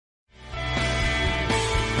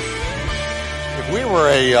We were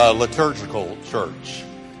a liturgical church,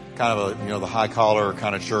 kind of a, the high collar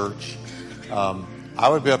kind of church. I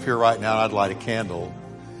would be up here right now and I'd light a candle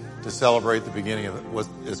to celebrate the beginning of what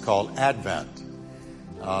is called Advent.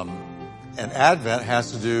 And Advent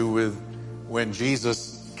has to do with when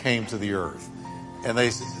Jesus came to the earth. And they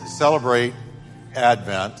celebrate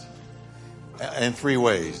Advent in three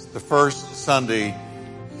ways. The first Sunday,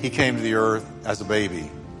 he came to the earth as a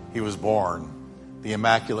baby. He was born, the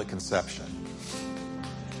Immaculate Conception.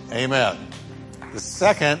 Amen. The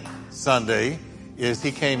second Sunday is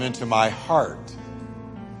he came into my heart,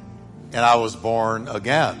 and I was born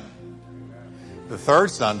again. The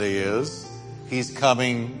third Sunday is he's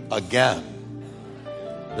coming again.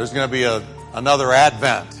 There's going to be another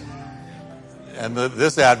Advent, and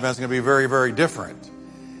this Advent is going to be very, very different.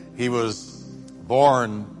 He was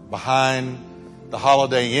born behind the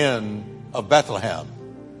Holiday Inn of Bethlehem,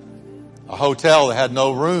 a hotel that had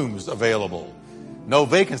no rooms available, no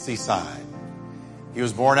vacancy sign. He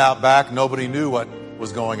was born out back. Nobody knew what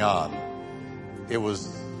was going on. It was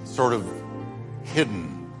sort of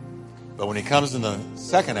hidden. But when he comes in the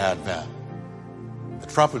second Advent, the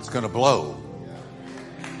trumpet's going to blow.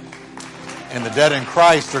 And the dead in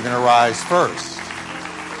Christ are going to rise first.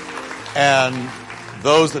 And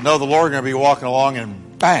those that know the Lord are going to be walking along,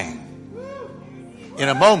 and bang, in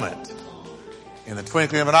a moment, in the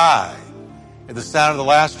twinkling of an eye, at the sound of the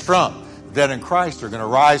last trump, the dead in Christ are going to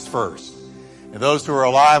rise first. And those who are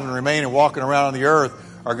alive and remain and walking around on the earth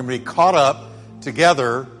are going to be caught up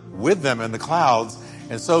together with them in the clouds.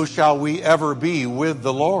 And so shall we ever be with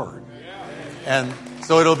the Lord. And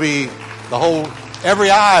so it'll be every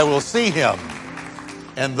eye will see him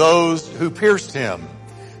and those who pierced him.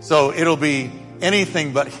 So it'll be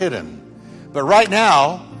anything but hidden. But right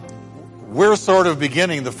now, we're sort of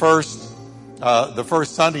beginning the first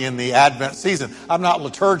Sunday in the Advent season. I'm not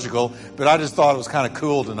liturgical, but I just thought it was kind of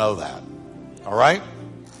cool to know that. All right?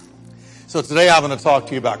 So today I'm going to talk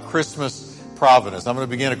to you about Christmas Providence. I'm going to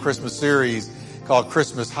begin a Christmas series called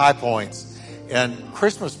Christmas Highpoints and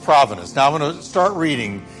Christmas Providence. Now I'm going to start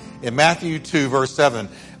reading in Matthew 2, verse 7.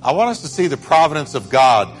 I want us to see the providence of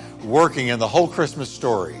God working in the whole Christmas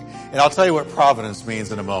story. And I'll tell you what providence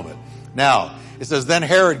means in a moment. Now, it says, Then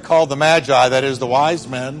Herod called the Magi, that is the wise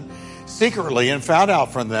men, secretly, and found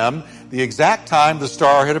out from them the exact time the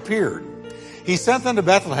star had appeared. He sent them to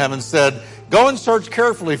Bethlehem and said, Go and search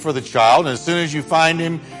carefully for the child, and as soon as you find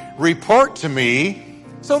him, report to me,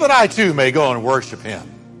 so that I too may go and worship him.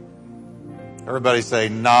 Everybody say,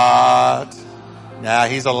 not. Nah,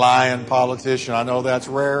 he's a lying politician. I know that's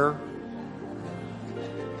rare.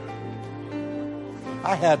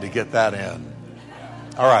 I had to get that in.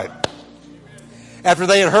 All right. After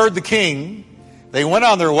they had heard the king, they went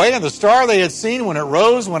on their way, and the star they had seen when it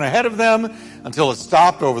rose went ahead of them until it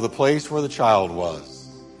stopped over the place where the child was.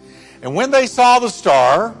 And when they saw the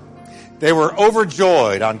star, they were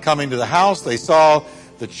overjoyed. On coming to the house, they saw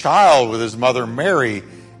the child with his mother Mary,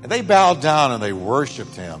 and they bowed down and they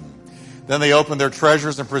worshipped him. Then they opened their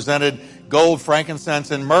treasures and presented gold, frankincense,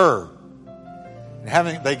 and myrrh.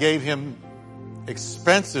 And they gave him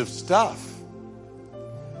expensive stuff.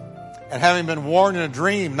 And having been warned in a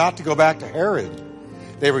dream not to go back to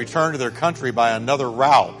Herod, they returned to their country by another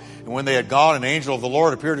route. And when they had gone, an angel of the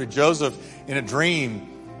Lord appeared to Joseph in a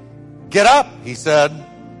dream. Get up, he said,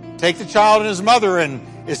 take the child and his mother and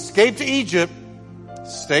escape to Egypt.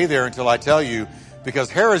 Stay there until I tell you, because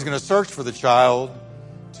Herod is going to search for the child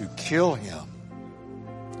to kill him.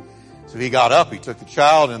 So he got up, he took the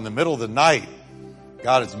child in the middle of the night,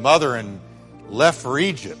 got his mother, and left for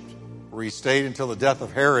Egypt, where he stayed until the death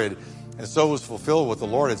of Herod. And so was fulfilled what the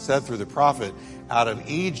Lord had said through the prophet, out of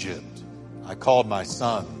Egypt I called my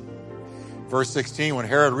son. Verse 16, when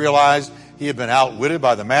Herod realized he had been outwitted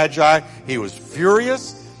by the Magi, he was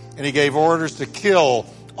furious, and he gave orders to kill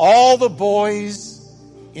all the boys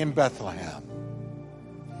in Bethlehem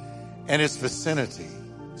and its vicinity,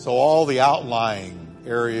 so all the outlying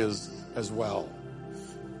areas as well,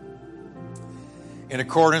 in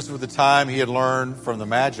accordance with the time he had learned from the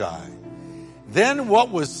Magi. Then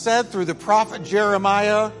what was said through the prophet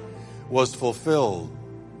Jeremiah was fulfilled.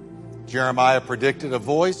 Jeremiah predicted, a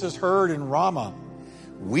voice is heard in Ramah,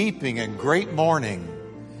 weeping and great mourning.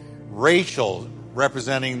 Rachel,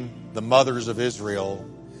 representing the mothers of Israel,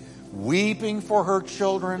 weeping for her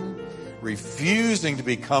children, refusing to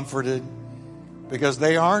be comforted because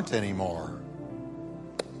they aren't anymore.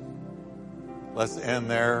 Let's end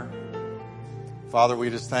there. Father, we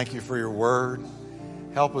just thank you for your word.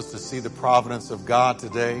 Help us to see the providence of God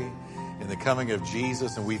today in the coming of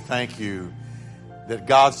Jesus. And we thank you that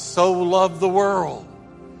God so loved the world,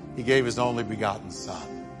 he gave his only begotten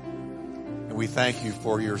Son. And we thank you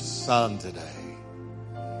for your Son today.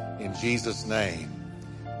 In Jesus' name,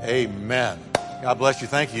 amen. God bless you.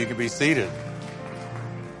 Thank you. You can be seated.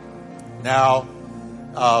 Now,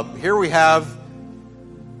 here we have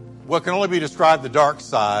what can only be described the dark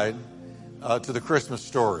side to the Christmas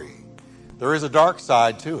story. There is a dark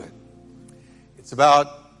side to it. It's about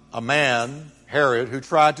a man, Herod, who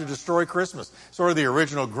tried to destroy Christmas. Sort of the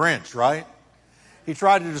original Grinch, right? He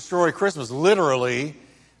tried to destroy Christmas literally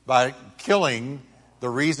by killing the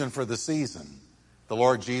reason for the season, the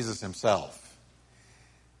Lord Jesus himself.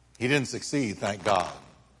 He didn't succeed, thank God.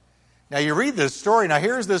 Now you read this story. Now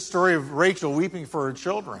here's this story of Rachel weeping for her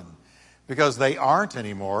children because they aren't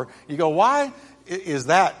anymore. You go, why is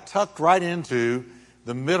that tucked right into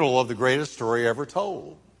the middle of the greatest story ever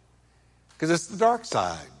told? Because it's the dark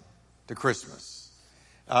side to Christmas.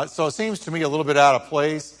 So it seems to me a little bit out of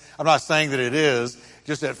place. I'm not saying that it is.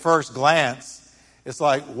 Just at first glance, it's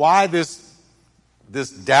like, why this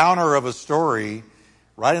downer of a story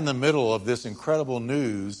right in the middle of this incredible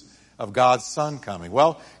news of God's Son coming?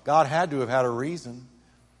 Well, God had to have had a reason.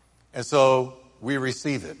 And so we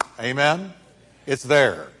receive it. Amen? It's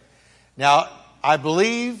there. Now, I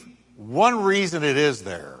believe one reason it is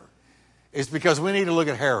there is because we need to look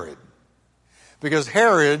at Herod. Because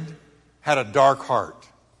Herod had a dark heart.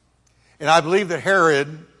 And I believe that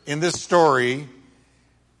Herod, in this story,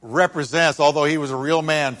 represents, although he was a real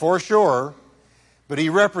man for sure, but he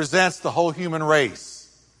represents the whole human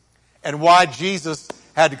race and why Jesus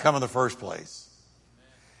had to come in the first place.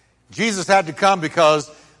 Jesus had to come because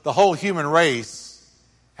the whole human race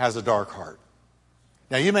has a dark heart.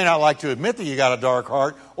 Now, you may not like to admit that you got a dark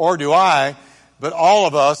heart, or do I, but all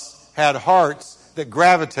of us had hearts that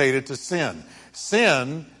gravitated to sin.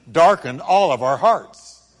 Sin darkened all of our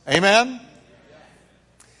hearts. Amen?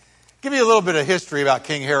 Give you a little bit of history about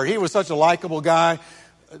King Herod. He was such a likable guy.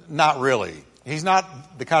 Not really. He's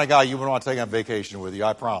not the kind of guy you would want to take on vacation with you,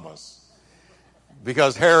 I promise.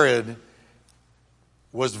 Because Herod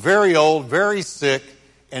was very old, very sick,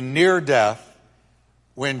 and near death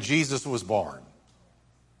when Jesus was born.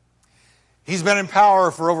 He's been in power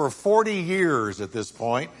for over 40 years at this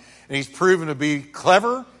point, and he's proven to be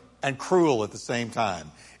clever and cruel at the same time.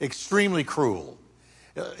 Extremely cruel.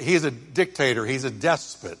 He's a dictator. He's a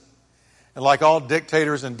despot. And like all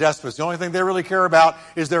dictators and despots, the only thing they really care about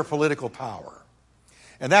is their political power.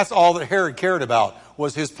 And that's all that Herod cared about,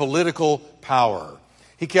 was his political power.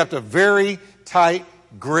 He kept a very tight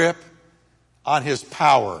grip on his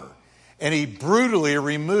power. And he brutally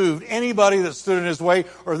removed anybody that stood in his way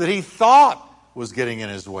or that he thought was getting in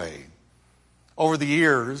his way. Over the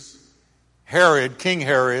years, Herod, King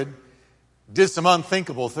Herod, did some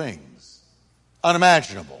unthinkable things.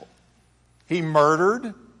 Unimaginable. He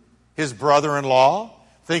murdered his brother-in-law,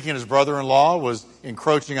 thinking his brother-in-law was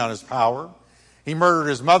encroaching on his power. He murdered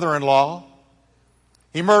his mother-in-law.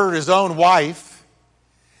 He murdered his own wife.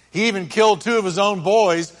 He even killed 2 of his own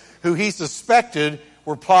boys who he suspected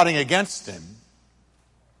were plotting against him.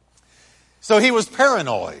 So he was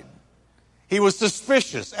paranoid. He was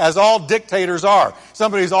suspicious, as all dictators are.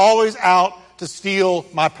 Somebody's always out to steal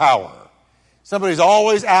my power. Somebody's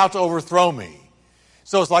always out to overthrow me.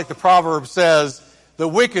 So it's like the proverb says, the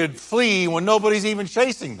wicked flee when nobody's even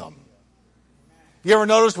chasing them. You ever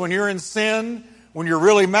notice when you're in sin, when you're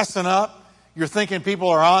really messing up, you're thinking people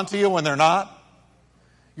are onto you when they're not?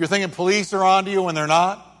 You're thinking police are onto you when they're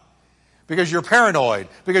not? Because you're paranoid,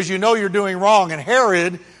 because you know you're doing wrong. And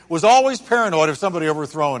Herod was always paranoid of somebody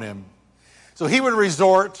overthrowing him. So he would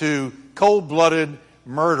resort to cold-blooded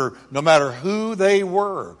murder, no matter who they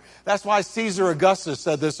were. That's why Caesar Augustus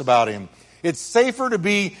said this about him. It's safer to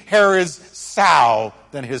be Herod's sow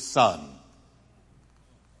than his son.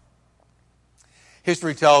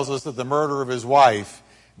 History tells us that the murder of his wife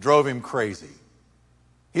drove him crazy.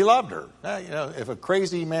 He loved her. If a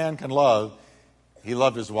crazy man can love, he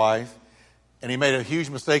loved his wife. And he made a huge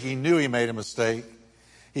mistake. He knew he made a mistake.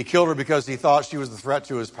 He killed her because he thought she was a threat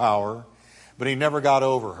to his power, but he never got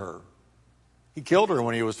over her. He killed her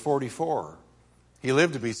when he was 44. He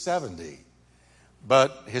lived to be 70.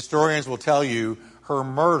 But historians will tell you her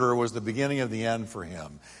murder was the beginning of the end for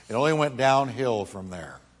him. It only went downhill from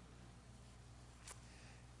there.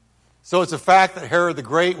 So it's a fact that Herod the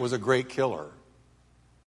Great was a great killer.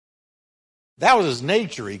 That was his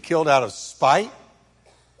nature. He killed out of spite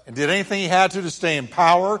and did anything he had to stay in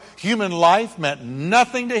power. Human life meant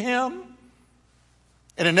nothing to him.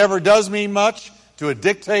 And it never does mean much to a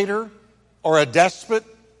dictator or a despot.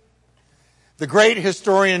 The great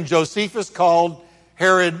historian Josephus called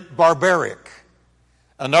Herod barbaric.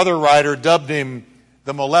 Another writer dubbed him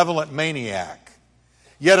the malevolent maniac.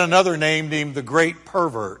 Yet another named him the great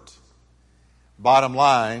pervert. Bottom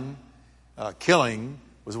line, killing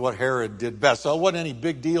was what Herod did best. So it wasn't any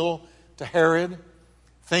big deal to Herod,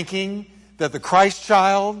 thinking that the Christ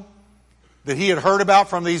child that he had heard about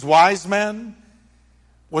from these wise men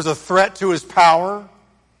was a threat to his power.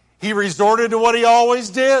 He resorted to what he always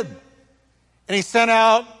did. And he sent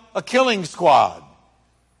out a killing squad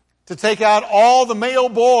to take out all the male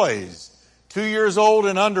boys, 2 years old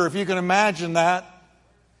and under, if you can imagine that.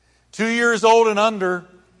 2 years old and under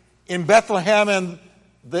in Bethlehem and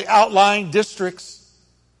the outlying districts.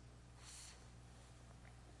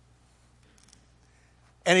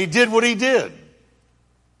 And he did what he did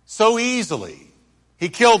so easily. He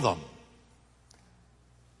killed them.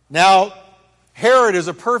 Now, Herod is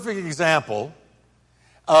a perfect example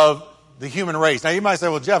of the human race. Now, you might say,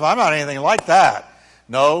 well, Jeff, I'm not anything like that.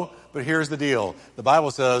 No, but here's the deal. The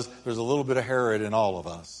Bible says there's a little bit of Herod in all of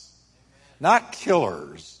us. Not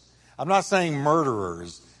killers. I'm not saying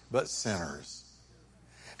murderers, but sinners.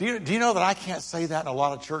 Do you know that I can't say that in a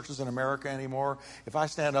lot of churches in America anymore? If I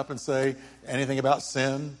stand up and say anything about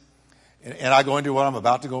sin, and I go into what I'm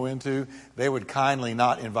about to go into, they would kindly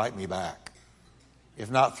not invite me back, if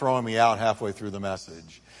not throwing me out halfway through the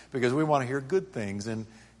message. Because we want to hear good things and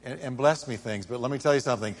bless me things. But let me tell you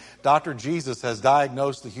something. Dr. Jesus has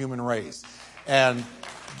diagnosed the human race. And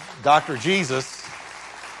Dr. Jesus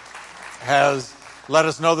has let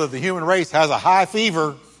us know that the human race has a high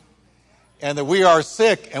fever and that we are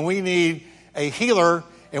sick and we need a healer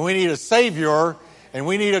and we need a savior and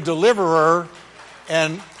we need a deliverer.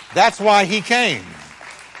 And that's why he came.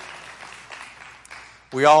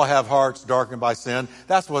 We all have hearts darkened by sin.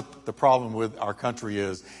 That's what the problem with our country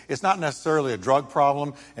is. It's not necessarily a drug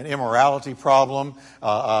problem, an immorality problem,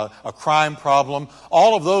 a crime problem.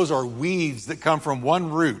 All of those are weeds that come from one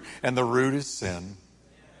root, and the root is sin.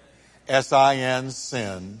 S-I-N,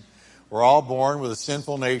 sin. We're all born with a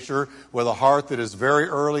sinful nature, with a heart that is very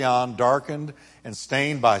early on darkened and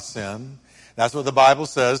stained by sin. That's what the Bible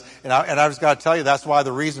says. And I just got to tell you, that's why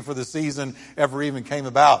the reason for the season ever even came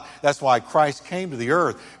about. That's why Christ came to the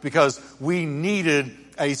earth. Because we needed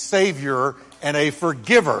a Savior and a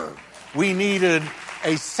forgiver. We needed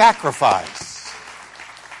a sacrifice.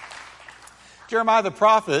 Jeremiah the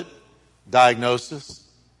prophet diagnosed this.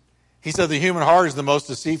 He said the human heart is the most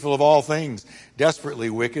deceitful of all things, desperately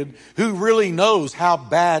wicked. Who really knows how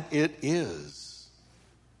bad it is?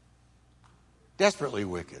 Desperately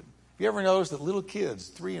wicked. You ever notice that little kids,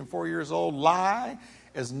 3 and 4 years old, lie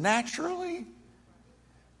as naturally?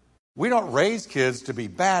 We don't raise kids to be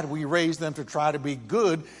bad. We raise them to try to be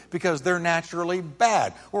good because they're naturally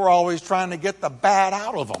bad. We're always trying to get the bad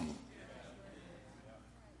out of them.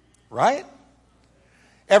 Right?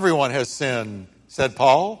 Everyone has sinned, said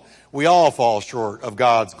Paul. We all fall short of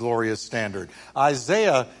God's glorious standard.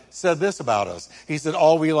 Isaiah said this about us. He said,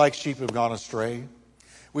 all we like sheep have gone astray.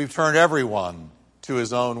 We've turned everyone to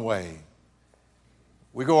his own way.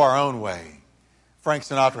 We go our own way. Frank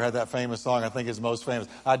Sinatra had that famous song, I think his most famous,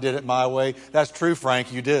 I did it my way. That's true,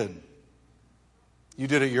 Frank, you did. You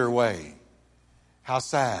did it your way. How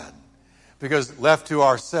sad. Because left to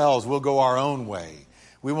ourselves, we'll go our own way.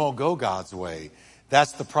 We won't go God's way.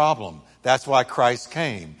 That's the problem. That's why Christ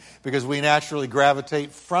came. Because we naturally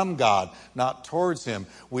gravitate from God, not towards him.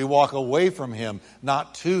 We walk away from him,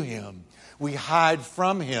 not to him. We hide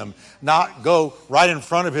from him, not go right in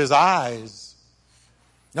front of his eyes.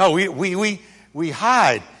 No, we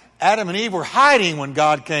hide. Adam and Eve were hiding when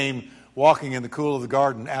God came walking in the cool of the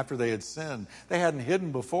garden after they had sinned. They hadn't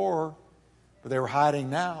hidden before, but they were hiding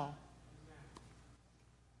now.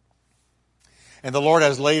 And the Lord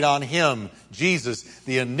has laid on him, Jesus,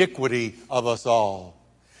 the iniquity of us all.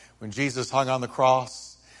 When Jesus hung on the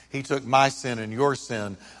cross, he took my sin and your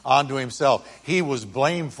sin onto himself. He was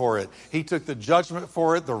blamed for it. He took the judgment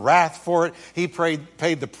for it, the wrath for it. He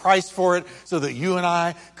paid the price for it so that you and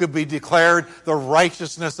I could be declared the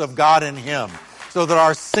righteousness of God in him, so that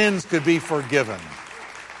our sins could be forgiven.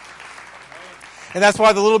 And that's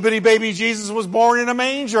why the little bitty baby Jesus was born in a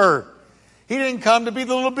manger. He didn't come to be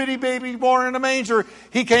the little bitty baby born in a manger.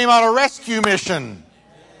 He came on a rescue mission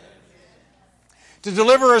to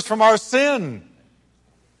deliver us from our sin.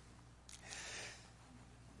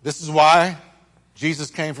 This is why Jesus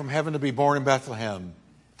came from heaven to be born in Bethlehem,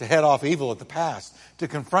 to head off evil at the past, to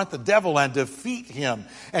confront the devil and defeat him,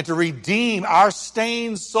 and to redeem our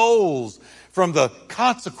stained souls from the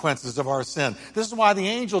consequences of our sin. This is why the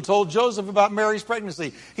angel told Joseph about Mary's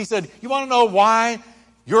pregnancy. He said, you want to know why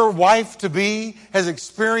your wife-to-be has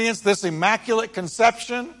experienced this immaculate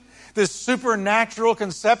conception, this supernatural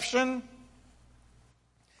conception?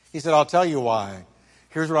 He said, I'll tell you why.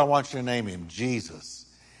 Here's what I want you to name him, Jesus.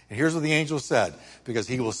 And here's what the angel said, because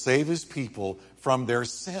he will save his people from their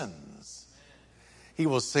sins. He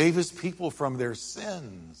will save his people from their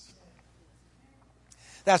sins.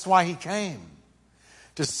 That's why he came,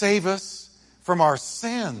 to save us from our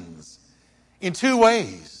sins in two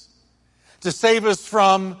ways. To save us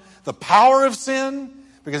from the power of sin,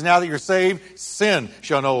 because now that you're saved, sin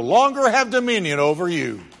shall no longer have dominion over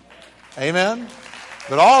you. Amen?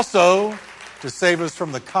 But also to save us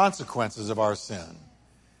from the consequences of our sin.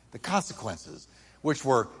 The consequences, which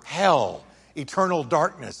were hell, eternal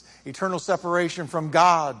darkness, eternal separation from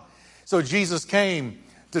God. So Jesus came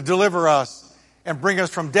to deliver us and bring us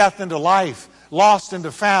from death into life, lost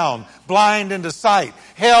into found, blind into sight,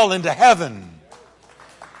 hell into heaven.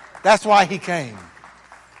 That's why he came.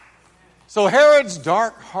 So Herod's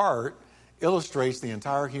dark heart illustrates the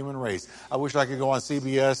entire human race. I wish I could go on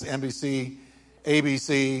CBS, NBC,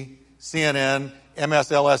 ABC, CNN,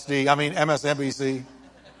 MSNBC,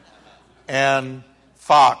 and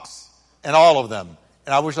Fox, and all of them.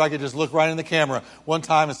 And I wish I could just look right in the camera one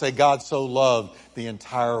time and say, God so loved the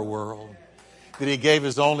entire world that he gave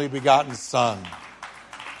his only begotten Son.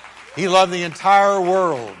 He loved the entire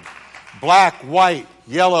world. Black, white,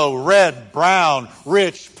 yellow, red, brown,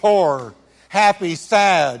 rich, poor, happy,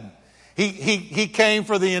 sad. He came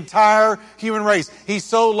for the entire human race. He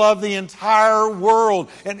so loved the entire world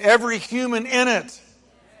and every human in it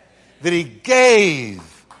that he gave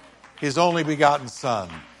his only begotten Son,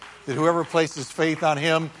 that whoever places faith on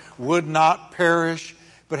him would not perish,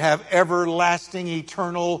 but have everlasting,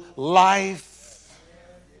 eternal life.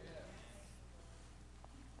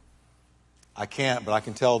 I can't, but I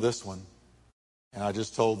can tell this one. And I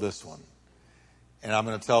just told this one. And I'm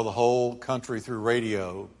going to tell the whole country through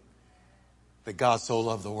radio that God so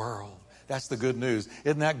loved the world. That's the good news.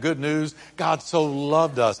 Isn't that good news? God so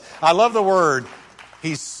loved us. I love the word.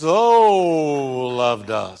 He so loved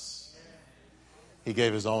us. He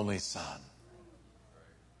gave his only Son.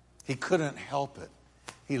 He couldn't help it.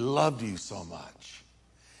 He loved you so much.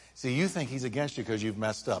 See, you think he's against you because you've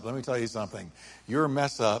messed up. Let me tell you something. Your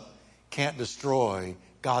mess up can't destroy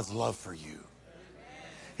God's love for you.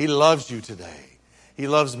 He loves you today. He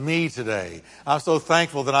loves me today. I'm so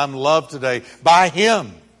thankful that I'm loved today by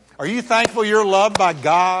him. Are you thankful you're loved by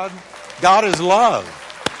God? God is love.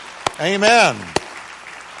 Amen.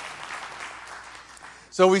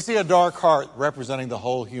 So we see a dark heart representing the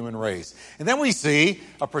whole human race. And then we see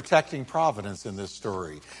a protecting providence in this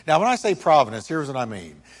story. Now, when I say providence, here's what I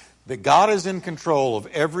mean. That God is in control of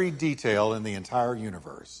every detail in the entire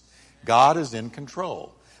universe. God is in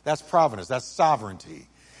control. That's providence. That's sovereignty.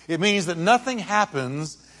 It means that nothing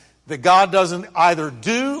happens that God doesn't either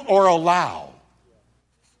do or allow.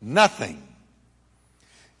 Nothing.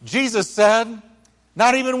 Jesus said,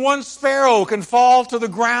 not even one sparrow can fall to the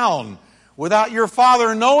ground without your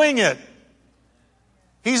Father knowing it.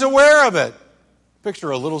 He's aware of it. Picture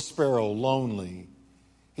a little sparrow, lonely.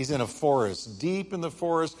 He's in a forest, deep in the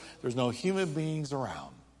forest. There's no human beings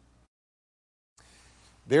around.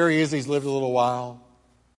 There he is. He's lived a little while.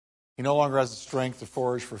 He no longer has the strength to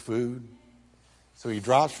forage for food. So he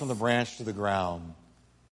drops from the branch to the ground.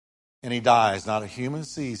 And he dies. Not a human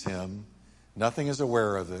sees him. Nothing is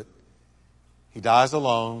aware of it. He dies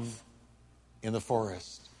alone in the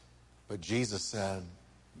forest. But Jesus said,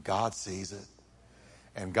 God sees it.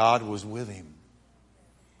 And God was with him.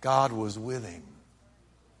 God was with him.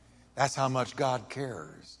 That's how much God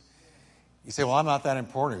cares. You say, well, I'm not that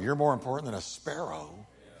important. You're more important than a sparrow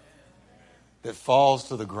that falls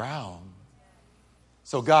to the ground.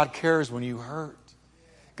 So God cares when you hurt.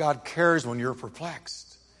 God cares when you're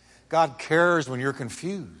perplexed. God cares when you're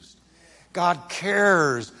confused. God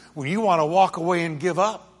cares when you want to walk away and give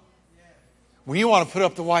up. When you want to put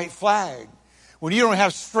up the white flag. When you don't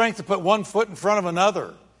have strength to put one foot in front of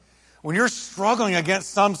another. When you're struggling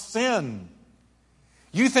against some sin.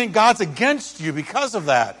 You think God's against you because of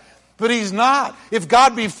that. But he's not. If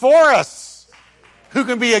God be for us, who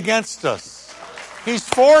can be against us? He's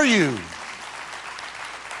for you.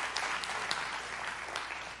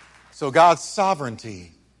 So God's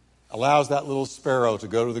sovereignty allows that little sparrow to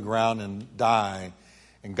go to the ground and die.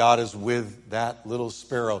 And God is with that little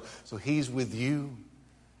sparrow. So he's with you,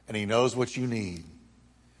 and he knows what you need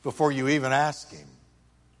before you even ask him.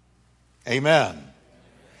 Amen.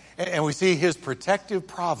 And we see his protective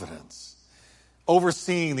providence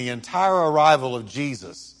overseeing the entire arrival of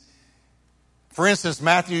Jesus. For instance,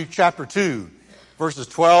 Matthew chapter 2, verses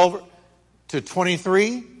 12 to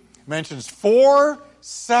 23 mentions 4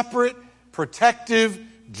 separate protective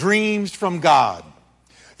dreams from God.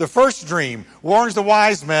 The first dream warns the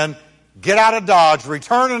wise men, get out of Dodge,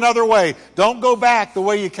 return another way. Don't go back the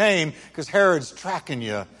way you came because Herod's tracking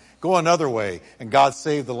you Go another way. And God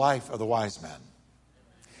saved the life of the wise men.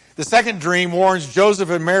 The second dream warns Joseph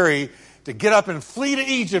and Mary to get up and flee to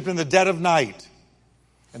Egypt in the dead of night.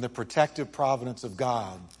 And the protective providence of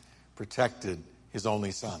God protected his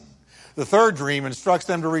only son. The third dream instructs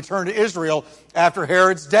them to return to Israel after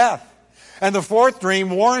Herod's death. And the fourth dream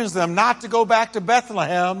warns them not to go back to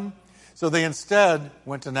Bethlehem, so they instead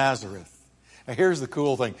went to Nazareth. Now here's the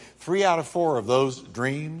cool thing. 3 out of 4 of those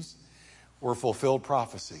dreams were fulfilled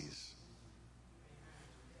prophecies.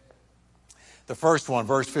 The first one,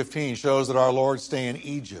 verse 15, shows that our Lord's stay in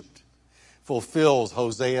Egypt fulfills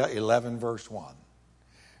Hosea 11, verse 1.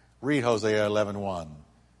 Read Hosea 11:1.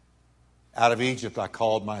 Out of Egypt I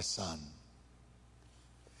called my son.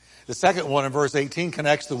 The second one in verse 18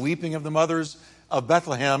 connects the weeping of the mothers of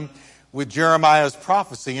Bethlehem with Jeremiah's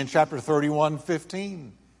prophecy in chapter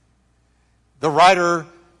 31:15. The writer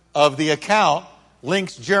of the account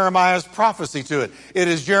links Jeremiah's prophecy to it. It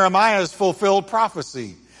is Jeremiah's fulfilled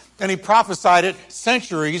prophecy, and he prophesied it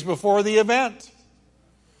centuries before the event.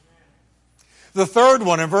 The third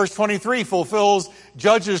one in verse 23 fulfills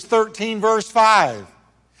Judges 13 verse 5,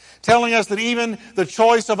 telling us that even the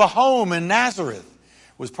choice of a home in Nazareth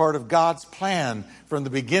was part of God's plan from the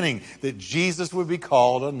beginning, that Jesus would be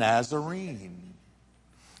called a Nazarene.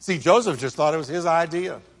 See, Joseph just thought it was his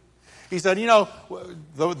idea. He said,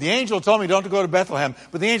 the angel told me don't to go to Bethlehem,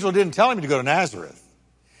 but the angel didn't tell him to go to Nazareth.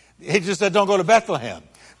 He just said don't go to Bethlehem.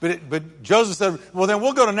 But Joseph said, well, then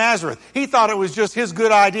we'll go to Nazareth. He thought it was just his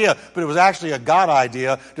good idea, but it was actually a God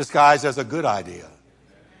idea disguised as a good idea.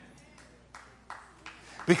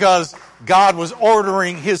 Because God was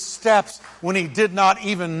ordering his steps when he did not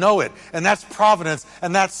even know it. And that's providence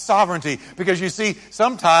and that's sovereignty. Because you see,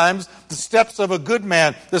 sometimes the steps of a good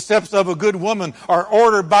man, the steps of a good woman are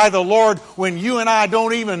ordered by the Lord when you and I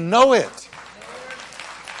don't even know it.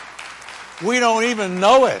 We don't even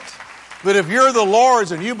know it. But if you're the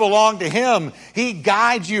Lord's and you belong to him, he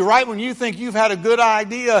guides you right when you think you've had a good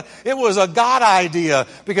idea. It was a God idea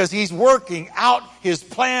because he's working out his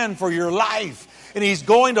plan for your life. And he's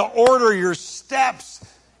going to order your steps.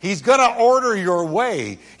 He's going to order your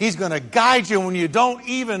way. He's going to guide you when you don't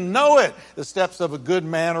even know it. The steps of a good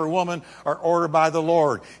man or woman are ordered by the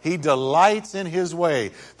Lord. He delights in his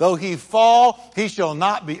way. Though he fall, he shall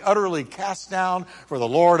not be utterly cast down, for the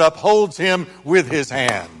Lord upholds him with his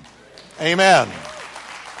hand. Amen.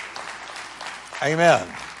 Amen.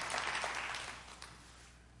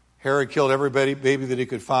 Herod killed every baby that he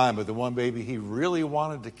could find, but the one baby he really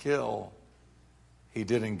wanted to kill, he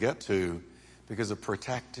didn't get to because of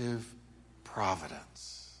protective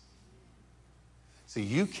providence. See,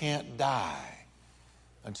 you can't die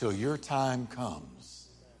until your time comes.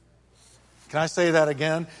 Can I say that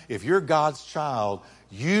again? If you're God's child,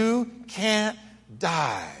 you can't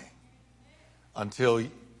die until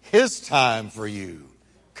his time for you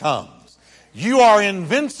comes. You are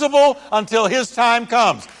invincible until his time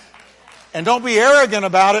comes. And don't be arrogant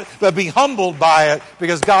about it, but be humbled by it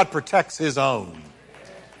because God protects his own.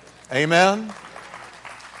 Amen?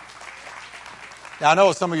 Now, I know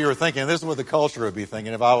what some of you are thinking. This is what the culture would be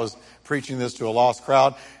thinking. If I was preaching this to a lost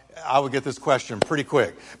crowd, I would get this question pretty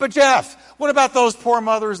quick. But Jeff, what about those poor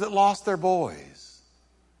mothers that lost their boys?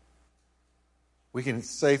 We can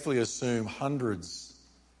safely assume hundreds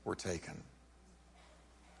were taken.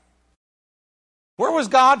 Where was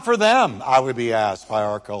God for them? I would be asked by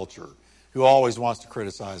our culture, who always wants to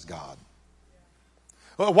criticize God.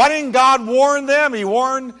 Well, why didn't God warn them? He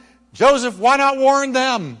warned Joseph. Why not warn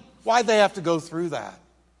them? Why'd they have to go through that?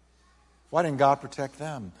 Why didn't God protect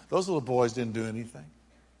them? Those little boys didn't do anything.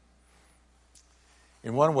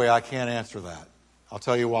 In one way, I can't answer that. I'll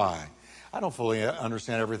tell you why. I don't fully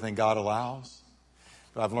understand everything God allows,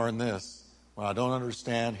 but I've learned this. When I don't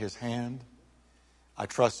understand his hand, I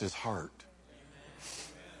trust his heart.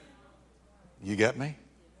 You get me?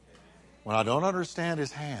 When I don't understand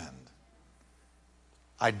his hand,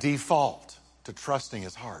 I default to trusting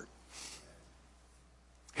his heart.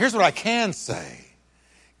 Here's what I can say.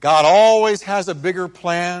 God always has a bigger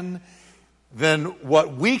plan than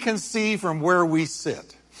what we can see from where we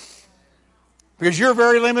sit. Because you're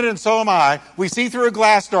very limited and so am I. We see through a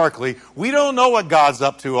glass darkly. We don't know what God's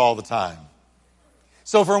up to all the time.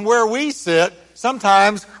 So from where we sit,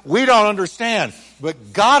 sometimes we don't understand.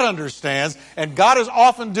 But God understands, and God is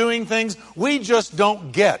often doing things we just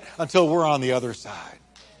don't get until we're on the other side.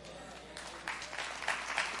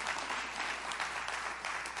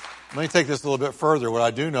 Let me take this a little bit further. What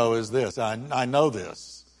I do know is this. I know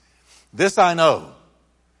this. This I know.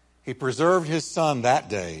 He preserved his son that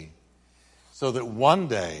day so that one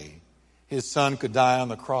day his son could die on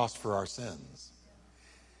the cross for our sins.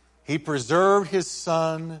 He preserved his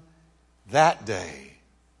son that day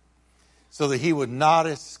so that he would not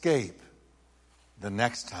escape the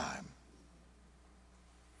next time.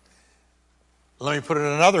 Let me put it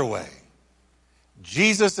another way.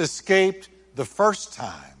 Jesus escaped the first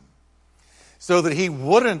time so that he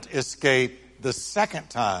wouldn't escape the second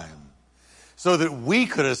time, so that we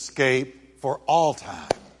could escape for all time.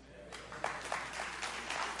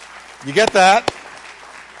 You get that?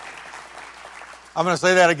 I'm going to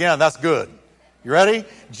say that again. That's good. You ready?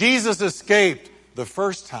 Jesus escaped the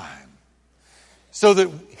first time so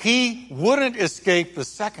that he wouldn't escape the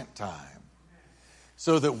second time,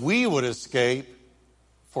 so that we would escape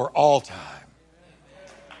for all time.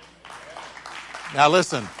 Now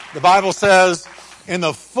listen, the Bible says, in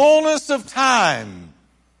the fullness of time,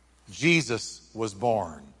 Jesus was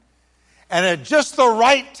born. And at just the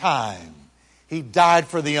right time, he died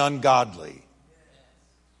for the ungodly.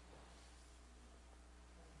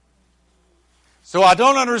 So I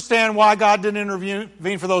don't understand why God didn't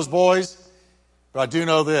intervene for those boys, but I do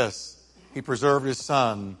know this. He preserved his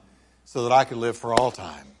son so that I could live for all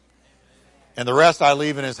time. And the rest I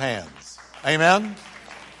leave in his hands. Amen?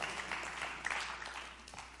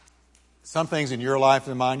 Some things in your life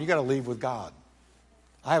and mine, you got to leave with God.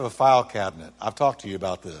 I have a file cabinet. I've talked to you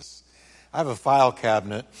about this. I have a file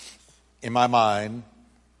cabinet in my mind,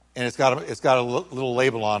 and it's got a little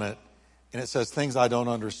label on it, and it says things I don't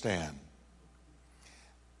understand.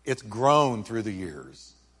 It's grown through the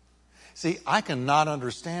years. See, I can not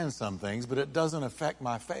understand some things, but it doesn't affect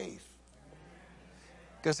my faith.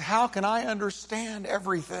 Because how can I understand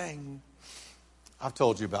everything? I've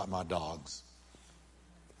told you about my dogs.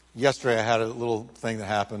 Yesterday I had a little thing that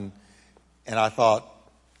happened, and I thought,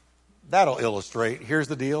 that'll illustrate. Here's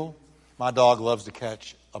the deal. My dog loves to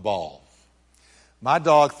catch a ball. My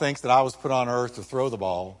dog thinks that I was put on earth to throw the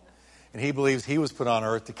ball, and he believes he was put on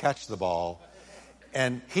earth to catch the ball.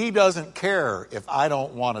 And he doesn't care if I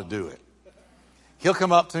don't want to do it. He'll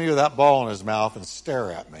come up to me with that ball in his mouth and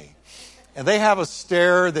stare at me. And they have a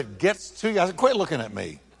stare that gets to you. I said, quit looking at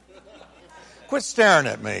me. Quit staring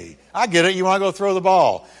at me. I get it. You want to go throw the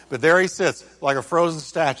ball. But there he sits like a frozen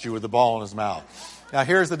statue with the ball in his mouth. Now,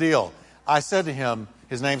 here's the deal. I said to him,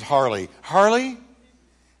 his name's Harley. Harley?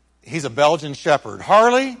 He's a Belgian shepherd.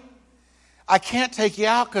 Harley, I can't take you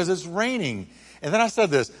out because it's raining. And then I said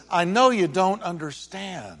this, I know you don't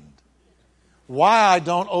understand why I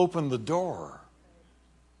don't open the door.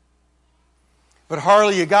 But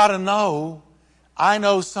Harley, you got to know, I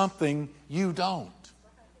know something you don't.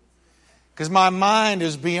 Because my mind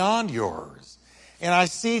is beyond yours. And I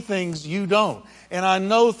see things you don't. And I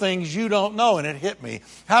know things you don't know. And it hit me.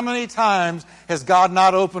 How many times has God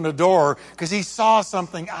not opened a door because he saw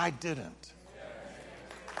something I didn't?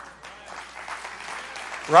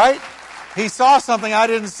 Right? He saw something I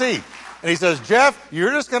didn't see. And he says, Jeff,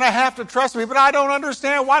 you're just going to have to trust me, but I don't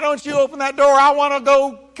understand. Why don't you open that door? I want to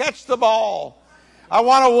go catch the ball. I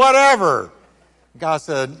want to whatever. God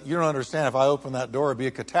said, you don't understand. If I open that door, it'd be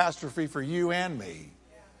a catastrophe for you and me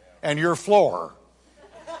and your floor.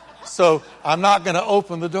 So I'm not going to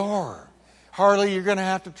open the door. Harley, you're going to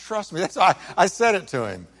have to trust me. That's why I said it to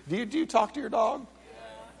him. Do you talk to your dog?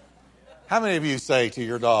 How many of you say to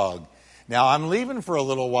your dog, now, I'm leaving for a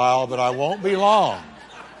little while, but I won't be long.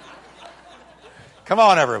 Come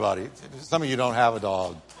on, everybody. Some of you don't have a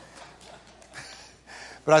dog.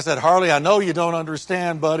 But I said, Harley, I know you don't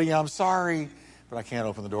understand, buddy. I'm sorry, but I can't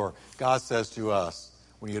open the door. God says to us,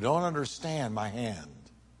 when you don't understand my hand,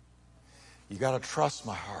 you got to trust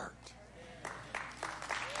my heart.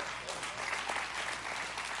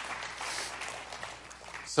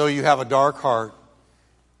 So you have a dark heart.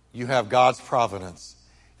 You have God's providence.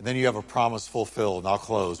 And then you have a promise fulfilled. And I'll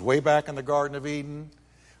close. Way back in the Garden of Eden,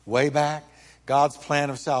 way back, God's plan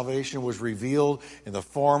of salvation was revealed in the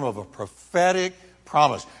form of a prophetic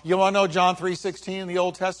promise. You want to know John 3:16 in the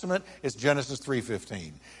Old Testament? It's Genesis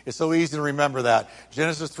 3:15. It's so easy to remember that.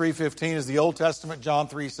 Genesis 3:15 is the Old Testament, John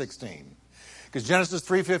 3:16. Because Genesis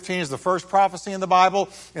 3:15 is the first prophecy in the Bible,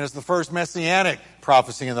 and it's the first messianic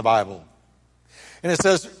prophecy in the Bible. And it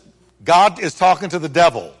says, God is talking to the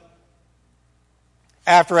devil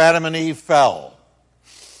after Adam and Eve fell.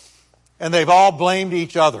 And they've all blamed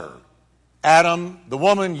each other. Adam, the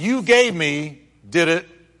woman you gave me, did it.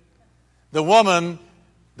 The woman,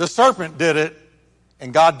 the serpent did it.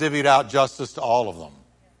 And God divvied out justice to all of them.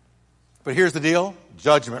 But here's the deal.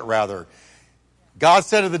 Judgment, rather. God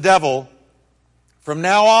said to the devil, from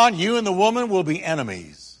now on, you and the woman will be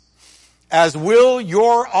enemies, as will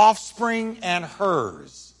your offspring and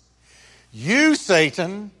hers. You,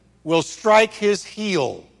 Satan, will strike his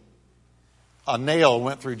heel. A nail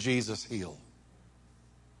went through Jesus' heel.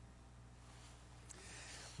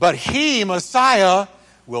 But he, Messiah,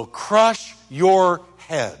 will crush your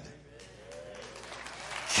head.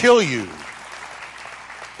 Kill you.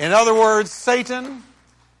 In other words, Satan,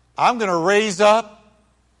 I'm going to raise up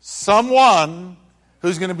someone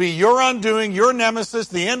who's going to be your undoing, your nemesis.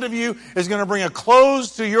 The end of you is going to bring a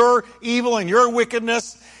close to your evil and your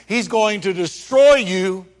wickedness. He's going to destroy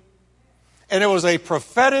you. And it was a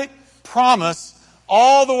prophetic promise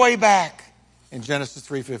all the way back in Genesis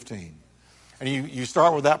 3:15. And you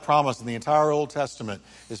start with that promise, and the entire Old Testament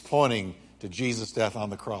is pointing to Jesus' death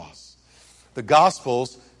on the cross. The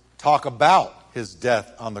Gospels talk about his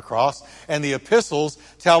death on the cross, and the epistles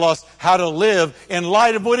tell us how to live in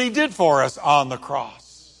light of what he did for us on the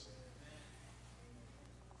cross.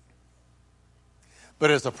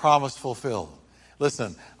 But it's a promise fulfilled.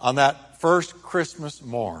 Listen, on that first Christmas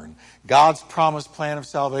morn, God's promised plan of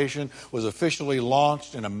salvation was officially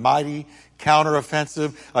launched in a mighty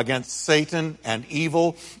counteroffensive against Satan and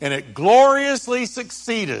evil, and it gloriously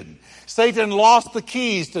succeeded. Satan lost the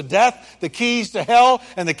keys to death, the keys to hell,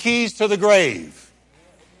 and the keys to the grave.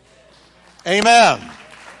 Amen.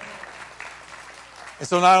 And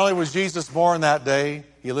so not only was Jesus born that day,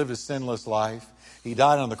 he lived a sinless life. He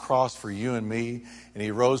died on the cross for you and me, and he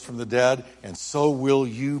rose from the dead, and so will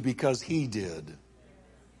you because he did.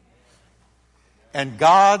 And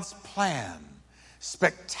God's plan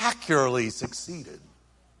spectacularly succeeded.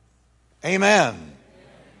 Amen.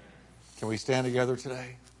 Can we stand together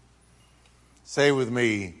today? Say with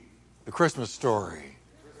me, the Christmas story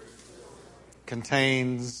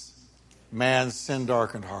contains man's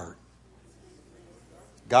sin-darkened heart,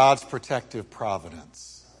 God's protective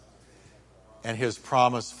providence, and his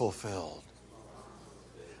promise fulfilled.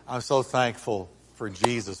 I'm so thankful for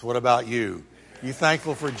Jesus. What about you? You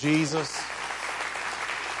thankful for Jesus?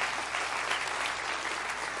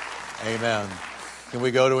 Amen. Can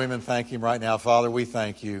we go to him and thank him right now? Father, we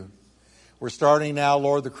thank you. We're starting now,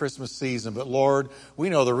 Lord, the Christmas season. But Lord, we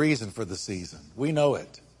know the reason for the season. We know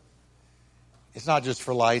it. It's not just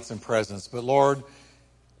for lights and presents. But Lord,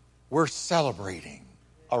 we're celebrating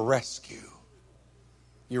a rescue.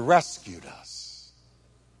 You rescued us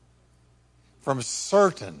from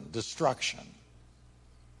certain destruction.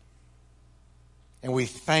 And we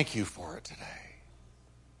thank you for it today.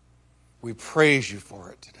 We praise you for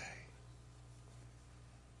it today.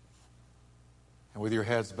 And with your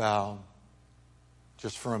heads bowed,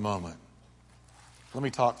 just for a moment, let me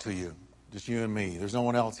talk to you, just you and me. There's no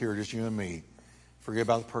one else here, just you and me. Forget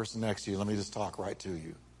about the person next to you. Let me just talk right to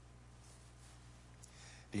you.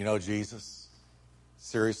 Do you know Jesus?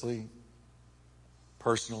 Seriously?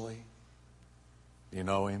 Personally? Do you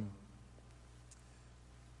know him?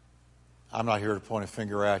 I'm not here to point a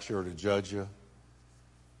finger at you or to judge you.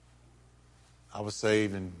 I was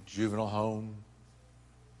saved in juvenile home.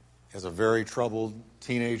 As a very troubled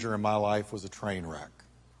teenager in my life, was a train wreck.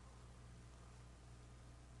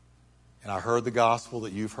 And I heard the gospel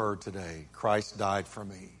that you've heard today. Christ died for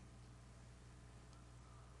me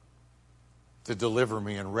to deliver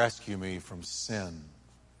me and rescue me from sin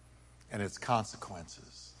and its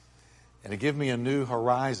consequences, and to give me a new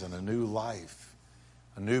horizon, a new life,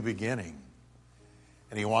 a new beginning.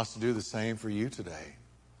 And he wants to do the same for you today.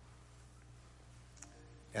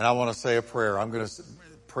 And I want to say a prayer. I'm going to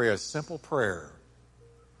pray a simple prayer.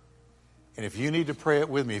 And if you need to pray it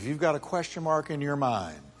with me, if you've got a question mark in your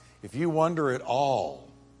mind, if you wonder at all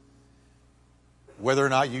whether or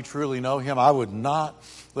not you truly know him, I would not,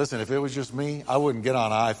 listen, if it was just me, I wouldn't get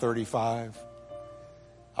on I-35.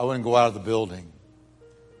 I wouldn't go out of the building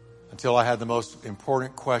until I had the most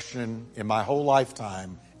important question in my whole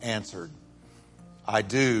lifetime answered. I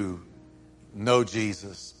do know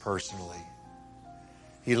Jesus personally.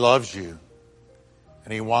 He loves you,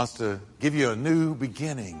 and he wants to give you a new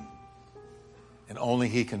beginning, and only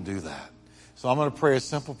he can do that. So I'm going to pray a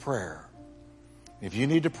simple prayer. If you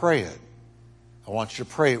need to pray it, I want you to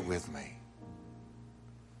pray it with me.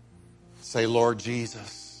 Say, Lord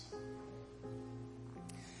Jesus,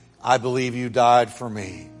 I believe you died for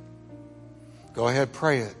me. Go ahead,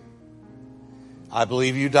 pray it. I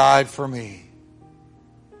believe you died for me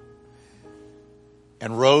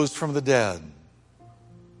and rose from the dead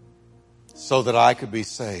so that I could be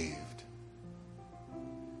saved.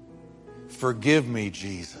 Forgive me,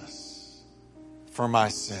 Jesus, for my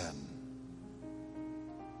sin.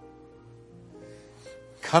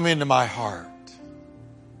 Come into my heart,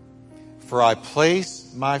 for I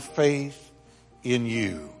place my faith in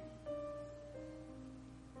you.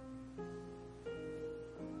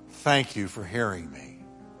 Thank you for hearing me.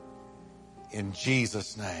 In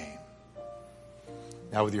Jesus' name.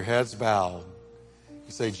 Now with your heads bowed,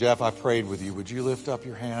 you say, Jeff, I prayed with you. Would you lift up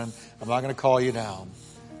your hand? I'm not going to call you down.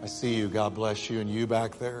 I see you. God bless you. And you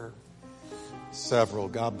back there. Several.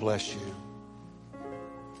 God bless you.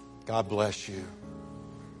 God bless you.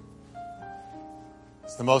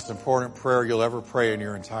 It's the most important prayer you'll ever pray in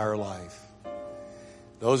your entire life.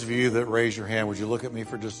 Those of you that raise your hand, would you look at me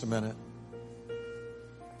for just a minute?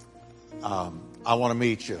 I want to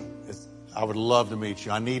meet you. I would love to meet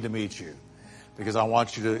you. I need to meet you because I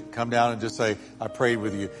want you to come down and just say, I prayed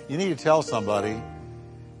with you. You need to tell somebody,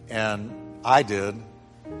 and I did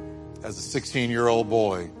as a 16-year-old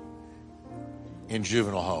boy in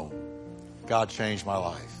juvenile home. God changed my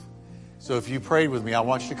life. So if you prayed with me, I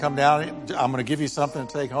want you to come down. I'm going to give you something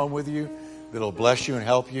to take home with you that'll bless you and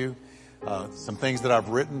help you. Some things that I've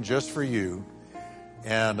written just for you.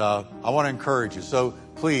 And I want to encourage you. So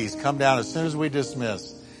please come down as soon as we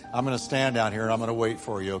dismiss. I'm going to stand down here and I'm going to wait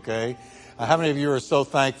for you, okay? How many of you are so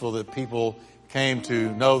thankful that people came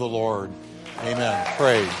to know the Lord? Amen.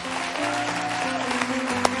 Praise.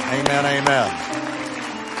 Amen, amen.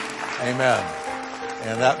 Amen.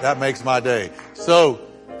 And that makes my day. So,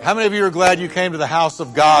 how many of you are glad you came to the house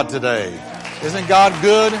of God today? Isn't God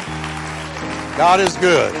good? God is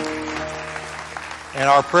good. And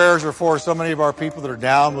our prayers are for so many of our people that are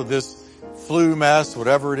down with this flu mess,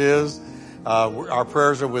 whatever it is. Our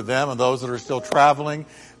prayers are with them and those that are still traveling.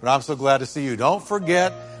 But I'm so glad to see you. Don't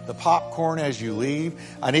forget the popcorn as you leave.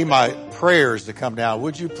 I need my prayers to come down.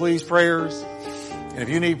 Would you please, prayers? And if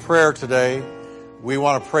you need prayer today, we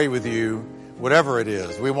want to pray with you, whatever it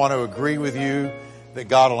is. We want to agree with you that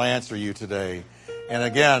God will answer you today. And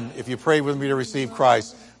again, if you pray with me to receive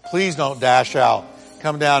Christ, please don't dash out.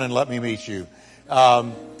 Come down and let me meet you.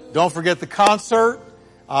 Don't forget the concert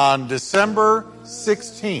on December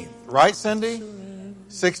 16th. Right, Cindy?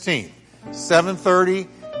 16th. 7:30.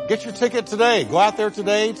 Get your ticket today. Go out there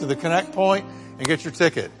today to the Connect Point and get your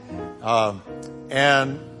ticket.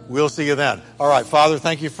 And we'll see you then. All right, Father,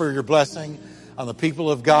 thank you for your blessing on the people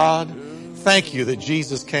of God. Thank you that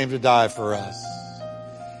Jesus came to die for us.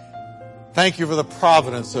 Thank you for the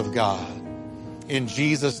providence of God. In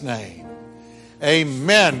Jesus' name.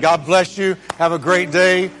 Amen. God bless you. Have a great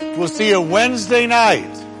day. We'll see you Wednesday night.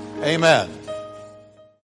 Amen.